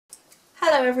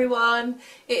Hello everyone,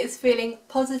 it is feeling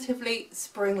positively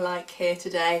spring-like here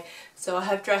today, so I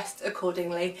have dressed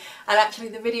accordingly. And actually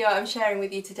the video I'm sharing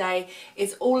with you today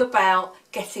is all about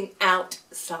getting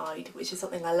outside, which is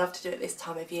something I love to do at this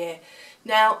time of year.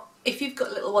 Now, if you've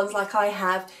got little ones like I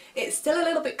have, it's still a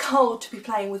little bit cold to be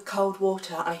playing with cold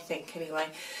water, I think anyway.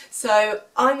 So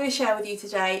I'm going to share with you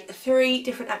today 3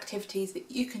 different activities that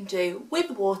you can do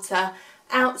with water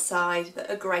outside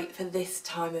that are great for this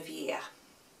time of year.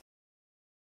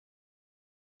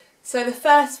 So the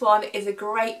first one is a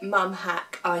great mum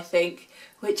hack, I think,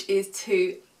 which is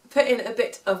to put in a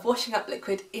bit of washing up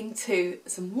liquid into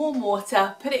some warm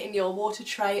water, put it in your water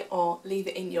tray or leave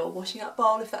it in your washing up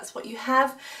bowl if that's what you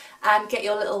have, and get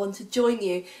your little one to join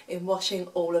you in washing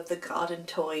all of the garden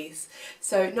toys.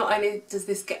 So not only does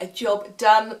this get a job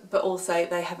done, but also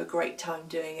they have a great time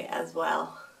doing it as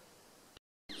well.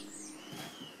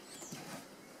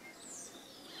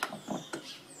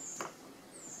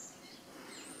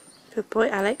 Good boy,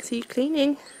 Alex, are you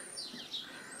cleaning?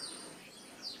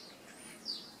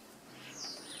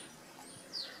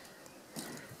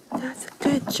 That's a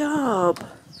good job.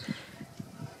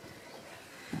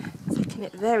 Taking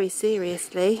it very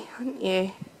seriously, aren't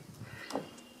you?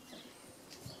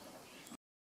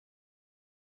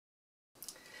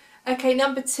 Okay,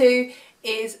 number 2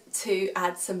 is to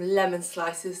add some lemon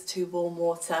slices to warm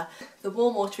water. The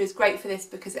warm water is great for this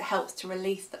because it helps to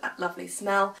release that lovely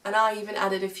smell, and I even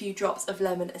added a few drops of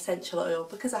lemon essential oil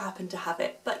because I happen to have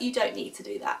it, but you don't need to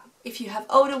do that. If you have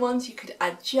older ones you could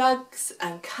add jugs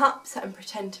and cups and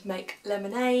pretend to make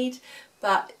lemonade,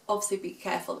 but obviously be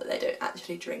careful that they don't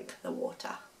actually drink the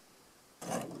water.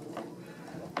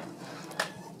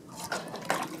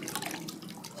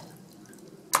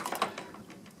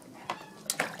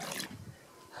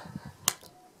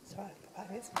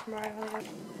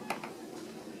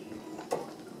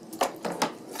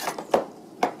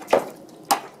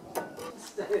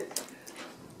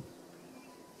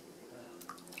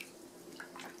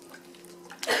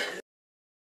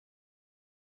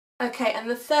 Okay, and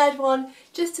the third one,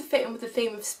 just to fit in with the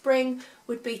theme of spring,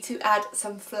 would be to add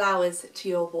some flowers to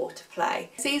your water play.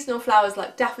 Seasonal flowers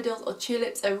like daffodils or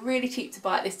tulips are really cheap to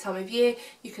buy at this time of year.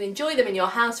 You can enjoy them in your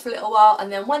house for a little while,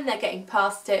 and then when they're getting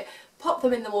past it, pop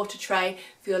them in the water tray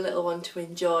for your little one to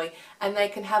enjoy, and they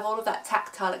can have all of that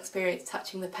tactile experience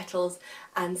touching the petals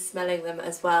and smelling them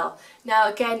as well. Now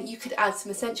again, you could add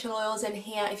some essential oils in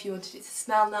here if you wanted it to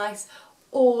smell nice,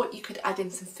 or you could add in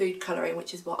some food colouring,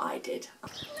 which is what I did.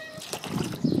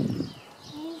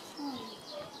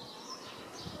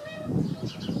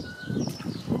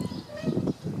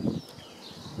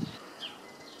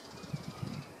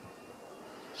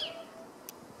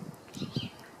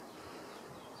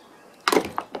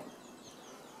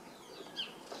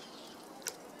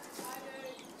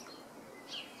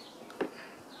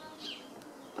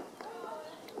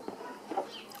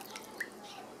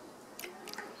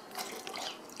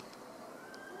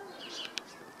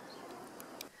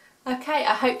 Okay,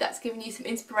 I hope that's given you some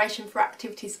inspiration for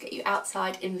activities to get you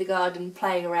outside in the garden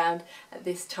playing around at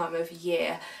this time of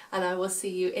year, and I will see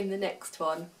you in the next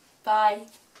one. Bye!